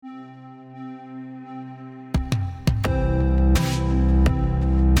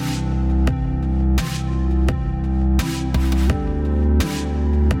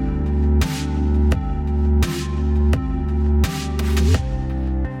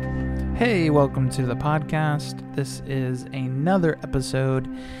Hey, welcome to the podcast. This is another episode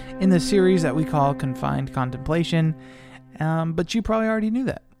in the series that we call Confined Contemplation, but you probably already knew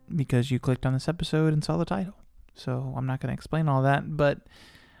that because you clicked on this episode and saw the title. So I'm not going to explain all that, but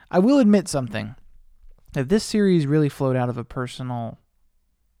I will admit something. That this series really flowed out of a personal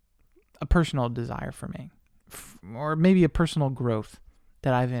desire for me, or maybe a personal growth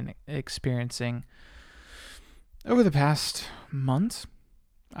that I've been experiencing over the past months.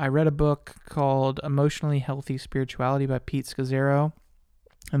 I read a book called Emotionally Healthy Spirituality by Pete Scazzero,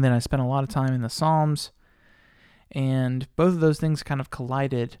 and then I spent a lot of time in the Psalms, and both of those things kind of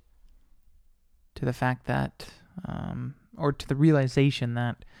collided to the fact that, or to the realization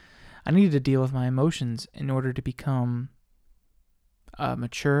that I needed to deal with my emotions in order to become a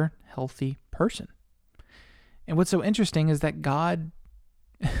mature, healthy person. And what's so interesting is that God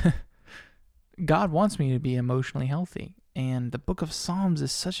wants me to be emotionally healthy. And the book of Psalms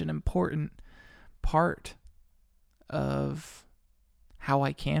is such an important part of how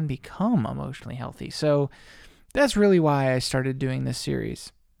I can become emotionally healthy. So that's really why I started doing this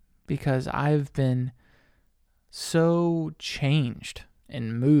series, because I've been so changed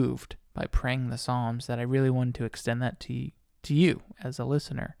and moved by praying the Psalms that I really wanted to extend that to you as a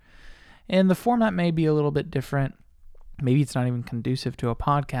listener. And the format may be a little bit different. Maybe it's not even conducive to a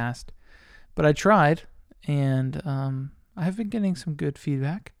podcast, but I tried, and I've been getting some good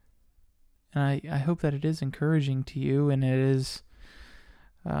feedback, and I hope that it is encouraging to you, and it is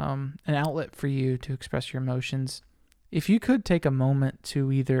an outlet for you to express your emotions. If you could take a moment to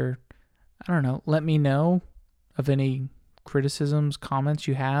either, let me know of any criticisms, comments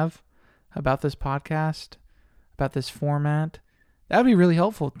you have about this podcast, about this format, that would be really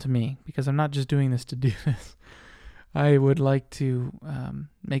helpful to me, because I'm not just doing this to do this. I would like to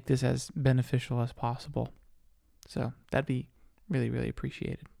make this as beneficial as possible. So that'd be really, really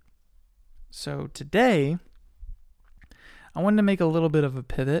appreciated. So today, I wanted to make a little bit of a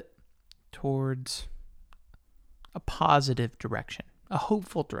pivot towards a positive direction, a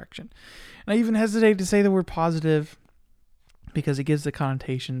hopeful direction. And I even hesitate to say the word positive because it gives the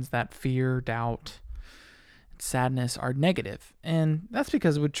connotations that fear, doubt, sadness are negative. And that's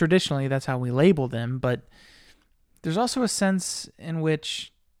because traditionally that's how we label them, but there's also a sense in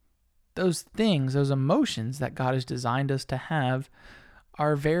which those things, those emotions that God has designed us to have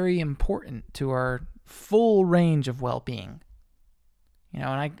are very important to our full range of well-being. And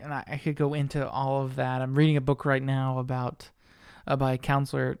I could go into all of that. I'm reading a book right now by a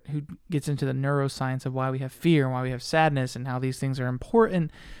counselor who gets into the neuroscience of why we have fear and why we have sadness and how these things are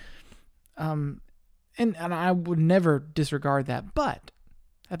important. And I would never disregard that. But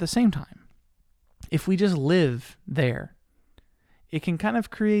at the same time, if we just live there, it can kind of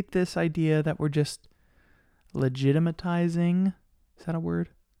create this idea that we're just legitimatizing. Is that a word?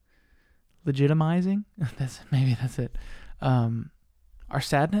 Legitimizing? Maybe that's it. Our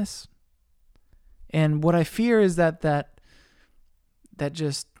sadness. And what I fear is that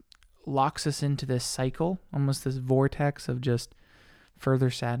just locks us into this cycle, almost this vortex of just further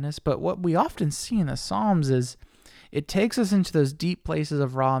sadness. But what we often see in the Psalms is it takes us into those deep places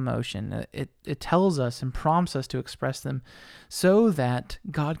of raw emotion. It tells us and prompts us to express them so that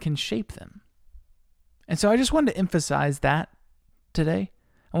God can shape them. And so I just wanted to emphasize that today.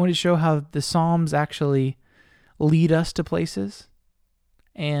 I wanted to show how the Psalms actually lead us to places.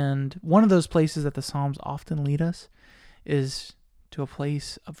 And one of those places that the Psalms often lead us is to a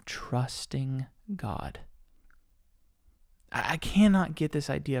place of trusting God. I cannot get this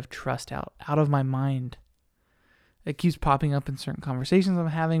idea of trust out of my mind. It keeps popping up in certain conversations I'm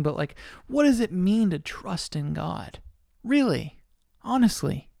having, but what does it mean to trust in God? Really?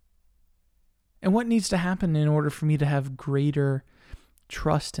 Honestly? And what needs to happen in order for me to have greater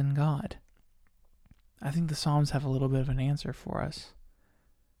trust in God? I think the Psalms have a little bit of an answer for us.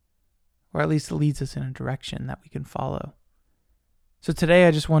 Or at least it leads us in a direction that we can follow. So today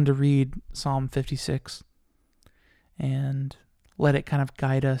I just wanted to read Psalm 56 and let it kind of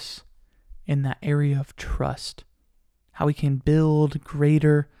guide us in that area of trust. How we can build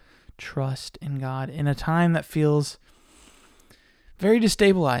greater trust in God in a time that feels very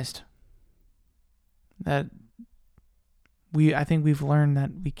destabilized. I think we've learned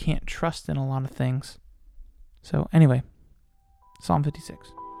that we can't trust in a lot of things. So anyway, Psalm 56.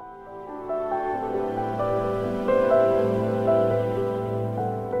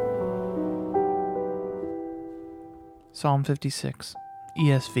 Psalm 56,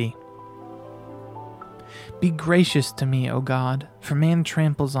 ESV. Be gracious to me, O God, for man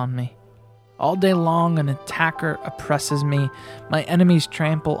tramples on me. All day long an attacker oppresses me. My enemies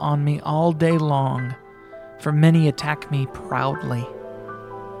trample on me all day long, for many attack me proudly.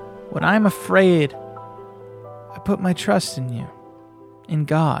 When I'm afraid, I put my trust in you, in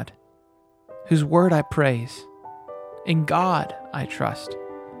God, whose word I praise. In God I trust.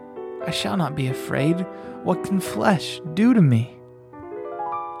 I shall not be afraid. What can flesh do to me?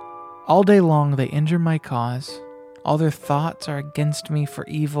 All day long they injure my cause. All their thoughts are against me for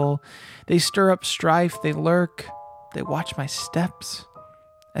evil. They stir up strife, they lurk. They watch my steps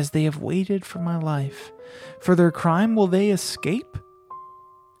as they have waited for my life. For their crime will they escape?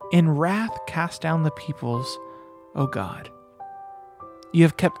 In wrath cast down the peoples, O God. You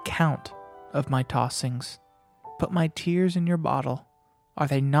have kept count of my tossings. Put my tears in your bottle. Are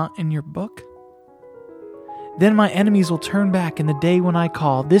they not in your book? Then my enemies will turn back in the day when I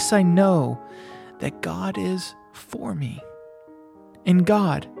call. This I know, that God is for me. In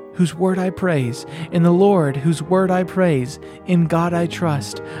God, whose word I praise, in the Lord, whose word I praise, in God I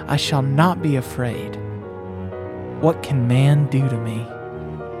trust, I shall not be afraid. What can man do to me?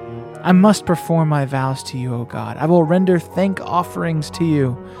 I must perform my vows to you, O God. I will render thank offerings to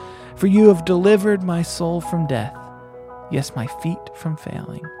you, for you have delivered my soul from death, yes, my feet from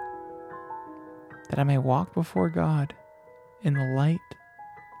failing, that I may walk before God in the light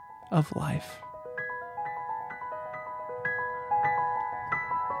of life.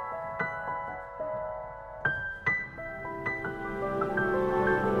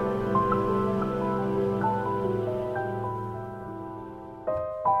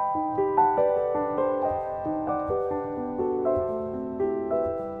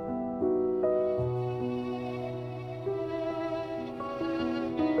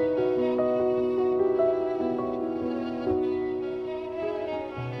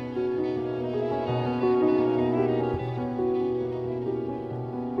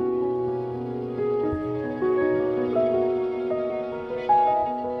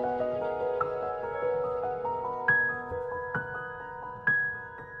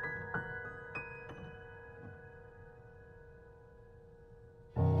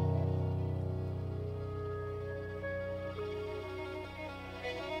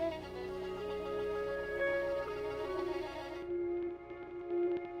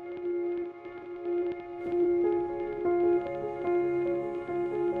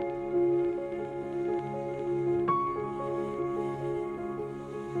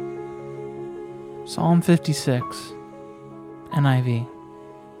 Psalm 56, NIV.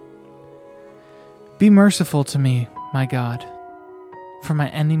 Be merciful to me, my God, for my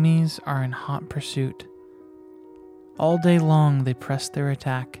enemies are in hot pursuit. All day long they press their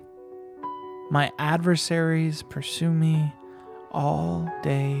attack. My adversaries pursue me all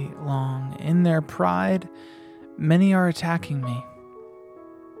day long. In their pride, many are attacking me.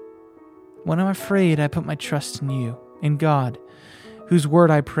 When I'm afraid, I put my trust in you, in God, whose word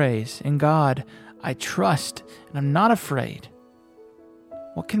I praise. In God I trust, and I'm not afraid.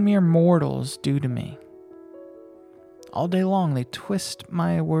 What can mere mortals do to me? All day long they twist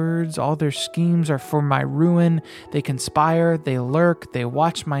my words. All their schemes are for my ruin. They conspire, they lurk, they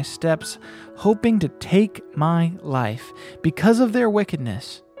watch my steps, hoping to take my life. Because of their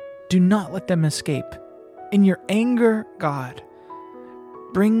wickedness, do not let them escape. In your anger, God,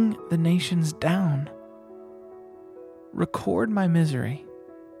 bring the nations down. Record my misery.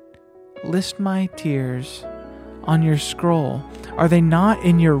 List my tears on your scroll. Are they not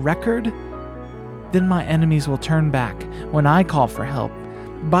in your record? Then my enemies will turn back when I call for help.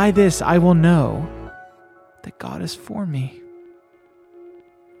 By this I will know that God is for me.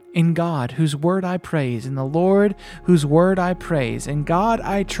 In God, whose word I praise, in the Lord, whose word I praise, in God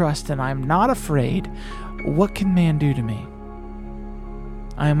I trust, and I am not afraid. What can man do to me?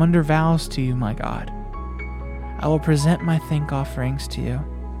 I am under vows to you, my God. I will present my thank offerings to you,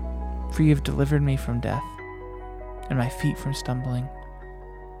 for you have delivered me from death, and my feet from stumbling,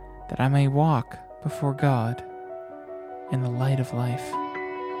 that I may walk before God in the light of life.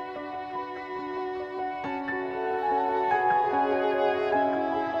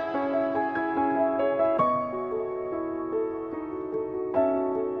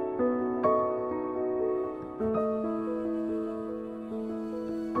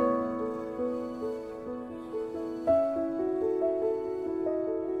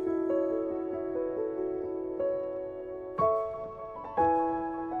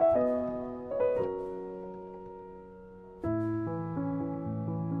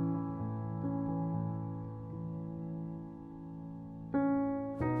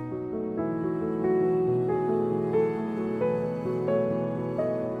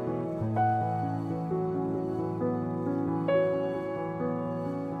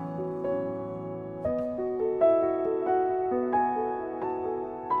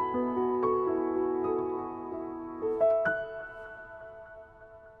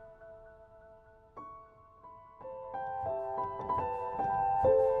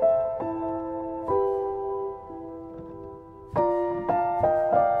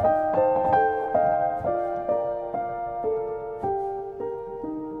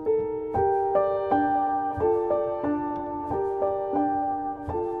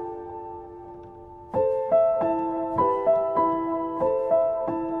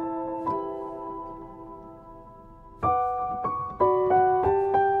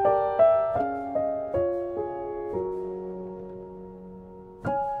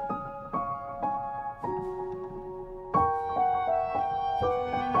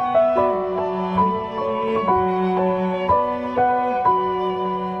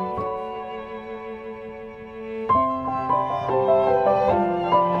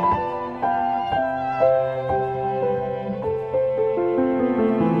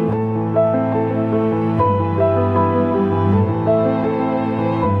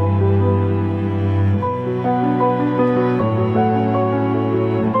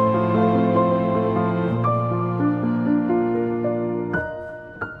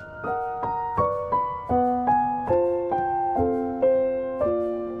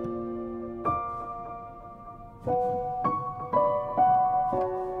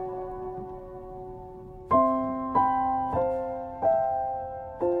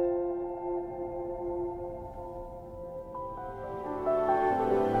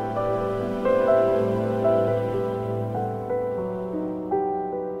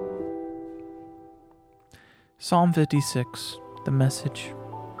 Psalm 56, the Message.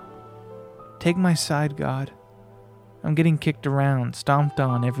 Take my side, God. I'm getting kicked around, stomped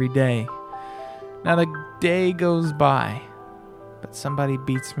on every day. Not a day goes by, but somebody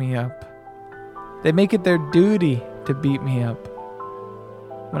beats me up. They make it their duty to beat me up.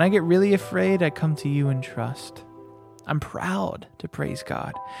 When I get really afraid, I come to you in trust. I'm proud to praise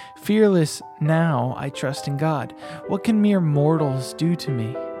God. Fearless now, I trust in God. What can mere mortals do to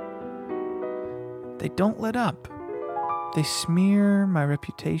me? They don't let up. They smear my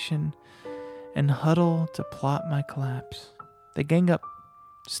reputation and huddle to plot my collapse. They gang up,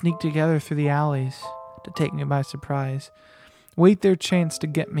 sneak together through the alleys to take me by surprise, wait their chance to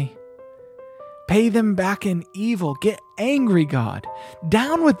get me. Pay them back in evil. Get angry, God.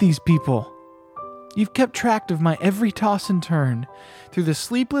 Down with these people. You've kept track of my every toss and turn. Through the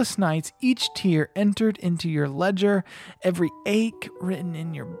sleepless nights, each tear entered into your ledger, every ache written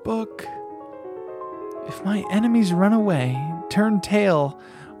in your book. If my enemies run away, turn tail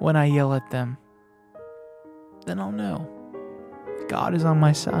when I yell at them, then I'll know God is on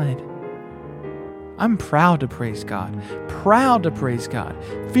my side. I'm proud to praise God. Proud to praise God.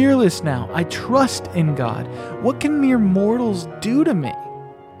 Fearless now. I trust in God. What can mere mortals do to me?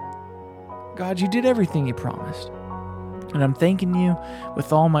 God, you did everything you promised. And I'm thanking you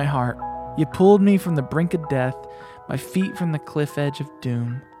with all my heart. You pulled me from the brink of death, my feet from the cliff edge of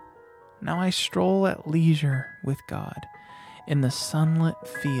doom. Now I stroll at leisure with God in the sunlit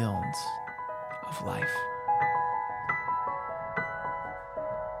fields of life.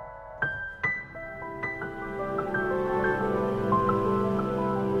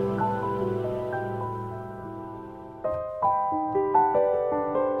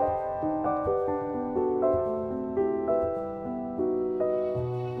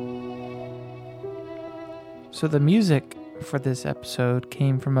 So the music for this episode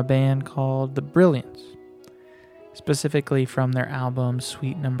came from a band called The Brilliance, specifically from their album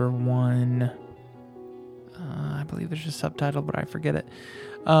Suite Number 1. I believe there's a subtitle, but I forget it.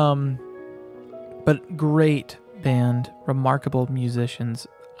 But great band, remarkable musicians.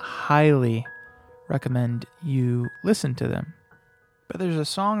 Highly recommend you listen to them. But there's a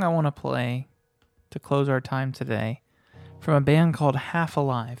song I want to play to close our time today from a band called Half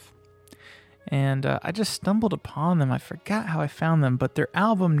Alive. And I just stumbled upon them. I forgot how I found them, but their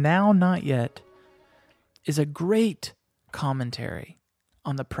album, Now Not Yet, is a great commentary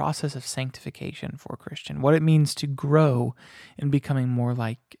on the process of sanctification for a Christian, what it means to grow in becoming more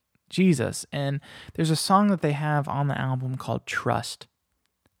like Jesus. And there's a song that they have on the album called Trust,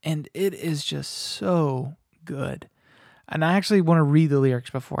 and it is just so good. And I actually want to read the lyrics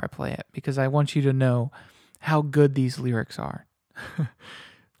before I play it, because I want you to know how good these lyrics are.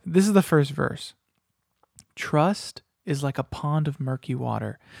 This is the first verse. Trust is like a pond of murky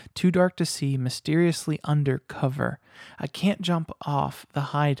water, too dark to see, mysteriously undercover. I can't jump off the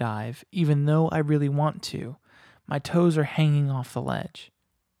high dive, even though I really want to. My toes are hanging off the ledge.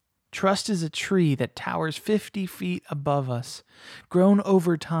 Trust is a tree that towers 50 feet above us, grown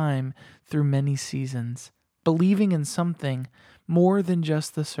over time through many seasons, believing in something more than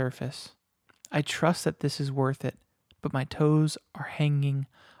just the surface. I trust that this is worth it, but my toes are hanging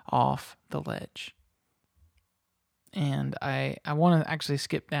off the ledge. And I want to actually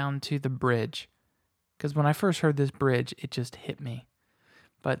skip down to the bridge, because when I first heard this bridge, it just hit me.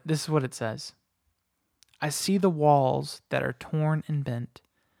 But this is what it says. I see the walls that are torn and bent,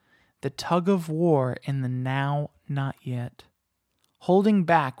 the tug of war in the now not yet, holding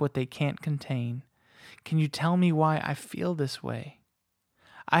back what they can't contain. Can you tell me why I feel this way?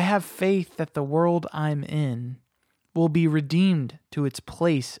 I have faith that the world I'm in will be redeemed to its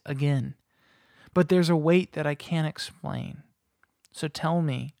place again. But there's a weight that I can't explain. So tell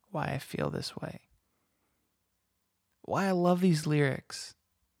me why I feel this way. Why I love these lyrics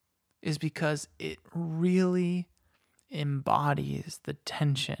is because it really embodies the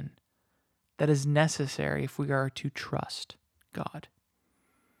tension that is necessary if we are to trust God.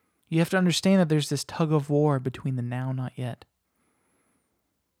 You have to understand that there's this tug of war between the now, not yet.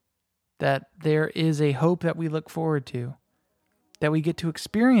 That there is a hope that we look forward to, that we get to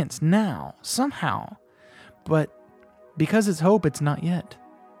experience now, somehow. But because it's hope, it's not yet.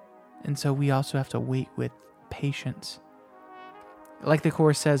 And so we also have to wait with patience. Like the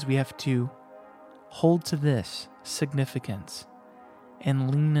chorus says, we have to hold to this significance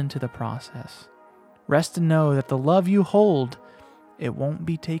and lean into the process. Rest and know that the love you hold, it won't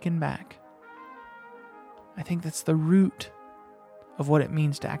be taken back. I think that's the root of what it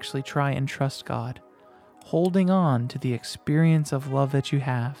means to actually try and trust God. Holding on to the experience of love that you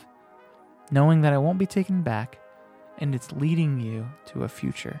have, knowing that it won't be taken back, and it's leading you to a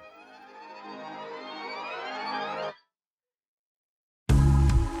future.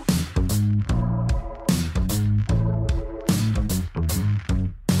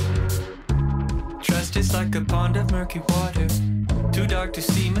 is like a pond of murky water, too dark to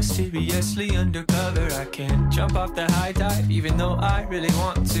see, mysteriously undercover. I can't jump off the high dive, even though I really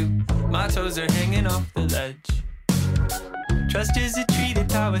want to. My toes are hanging off the ledge. Trust is a tree that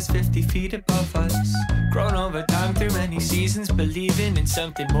towers 50 feet above us, grown over time through many seasons, believing in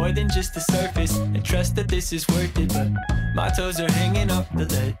something more than just the surface, and trust that this is worth it. But my toes are hanging off the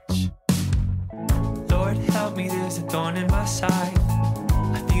ledge. Lord help me, there's a thorn in my side.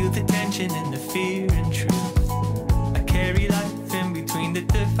 I feel the tension and the fear and truth. I carry life in between the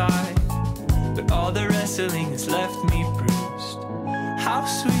divide, but all the wrestling has left me bruised. How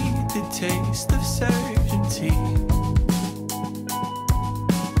sweet the taste of certainty.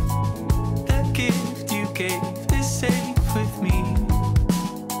 The gift you gave is safe with me.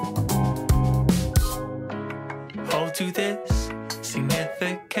 Hold to this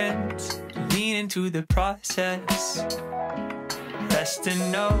significance, lean into the process. Rest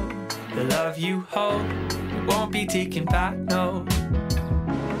and know the love you hold, it won't be taken back, no.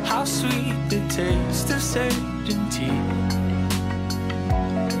 How sweet the taste of certainty.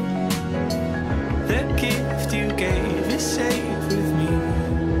 The gift you gave is safe with me.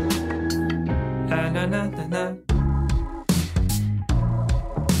 Na na na na na.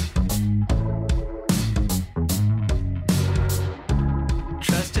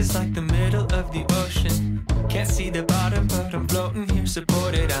 Trust is like the middle of the ocean. Can't see the bottom, but I'm floating here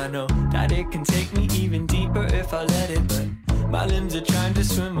supported. I know that it can take me even deeper if I let it, but my limbs are trying to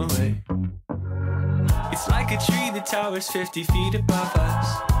swim away. It's like a tree that towers 50 feet above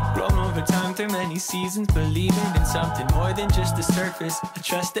us, grown over time through many seasons, believing in something more than just the surface. I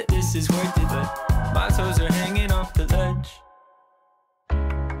trust that this is worth it, but my toes are hanging off the ledge.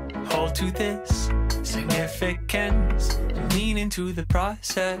 Hold to this significance, lean into the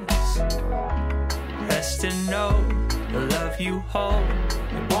process. Rest and know the love you hold,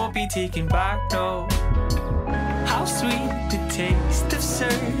 it won't be taken back, no. How sweet the taste of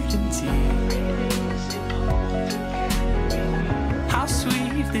certainty. How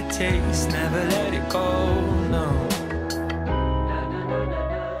sweet the taste, never let it go, no.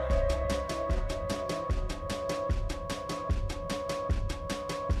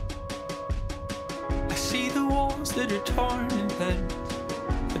 I see the walls that are torn and bent,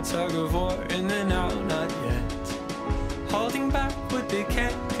 a tug of war in the now, not yet. Holding back what they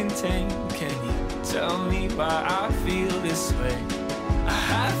can't contain. Can you tell me why I feel this way? I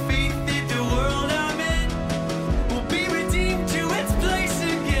have faith that the world I'm in will be redeemed to its place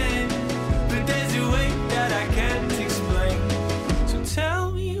again, but there's a way that I can't explain. So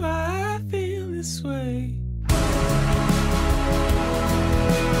tell me why I feel this way.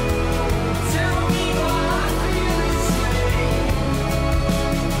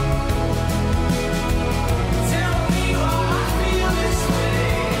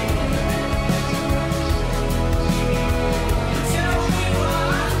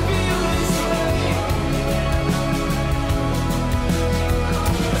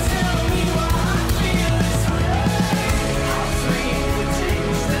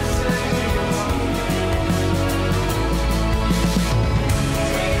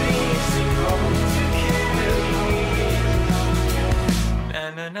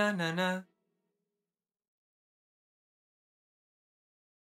 Na na na na.